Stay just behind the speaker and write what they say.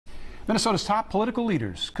Minnesota's top political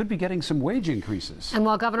leaders could be getting some wage increases. And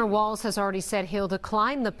while Governor Walz has already said he'll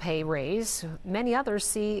decline the pay raise, many others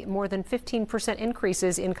see more than 15%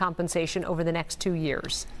 increases in compensation over the next 2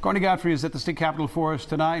 years. Courtney Godfrey is at the state capitol for us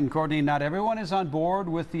tonight. And Courtney, not everyone is on board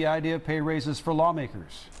with the idea of pay raises for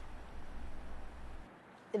lawmakers.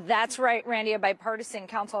 That's right, Randy. A bipartisan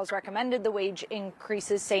council has recommended the wage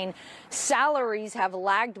increases, saying salaries have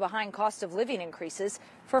lagged behind cost of living increases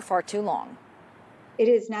for far too long. It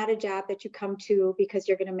is not a job that you come to because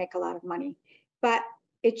you're going to make a lot of money. But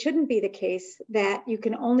it shouldn't be the case that you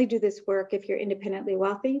can only do this work if you're independently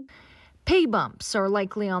wealthy. Pay bumps are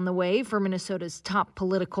likely on the way for Minnesota's top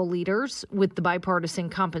political leaders, with the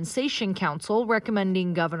Bipartisan Compensation Council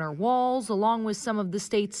recommending Governor Walz, along with some of the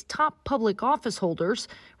state's top public office holders,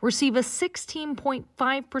 receive a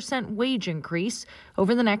 16.5% wage increase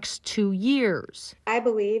over the next 2 years. I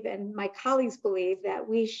believe, and my colleagues believe, that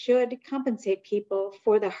we should compensate people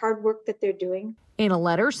for the hard work that they're doing. In a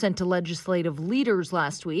letter sent to legislative leaders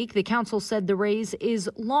last week, the council said the raise is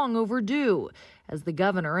long overdue, as the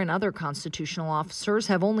governor and other constitutional officers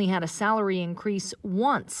have only had a salary increase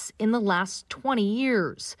once in the last 20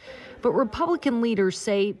 years. But Republican leaders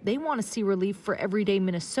say they want to see relief for everyday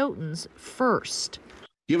Minnesotans first.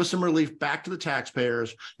 Give us some relief back to the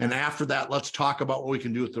taxpayers, and after that, let's talk about what we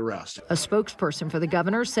can do with the rest. A spokesperson for the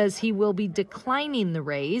governor says he will be declining the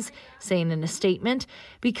raise, saying in a statement,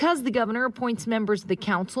 because the governor appoints members of the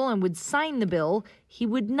council and would sign the bill, he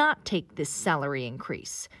would not take this salary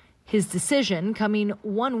increase. His decision coming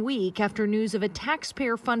 1 week after news of a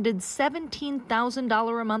taxpayer-funded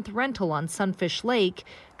 $17,000 a month rental on Sunfish Lake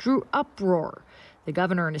drew uproar. The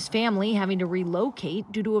governor and his family having to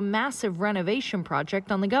relocate due to a massive renovation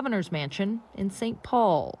project on the governor's mansion in St.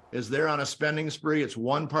 Paul. Is they're on a spending spree. It's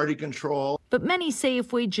one-party control. But many say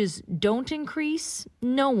if wages don't increase,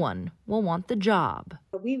 no one will want the job.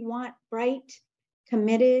 We want bright,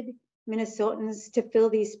 committed Minnesotans to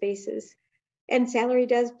fill these spaces. And salary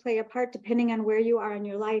does play a part depending on where you are in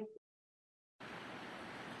your life.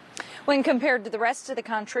 When compared to the rest of the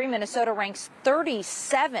country, Minnesota ranks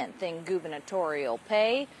 37th in gubernatorial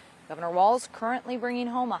pay. Governor Walz currently bringing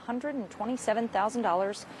home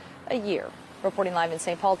 $127,000 a year. Reporting live in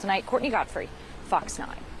St. Paul tonight, Courtney Godfrey, Fox 9.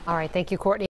 All right, thank you, Courtney.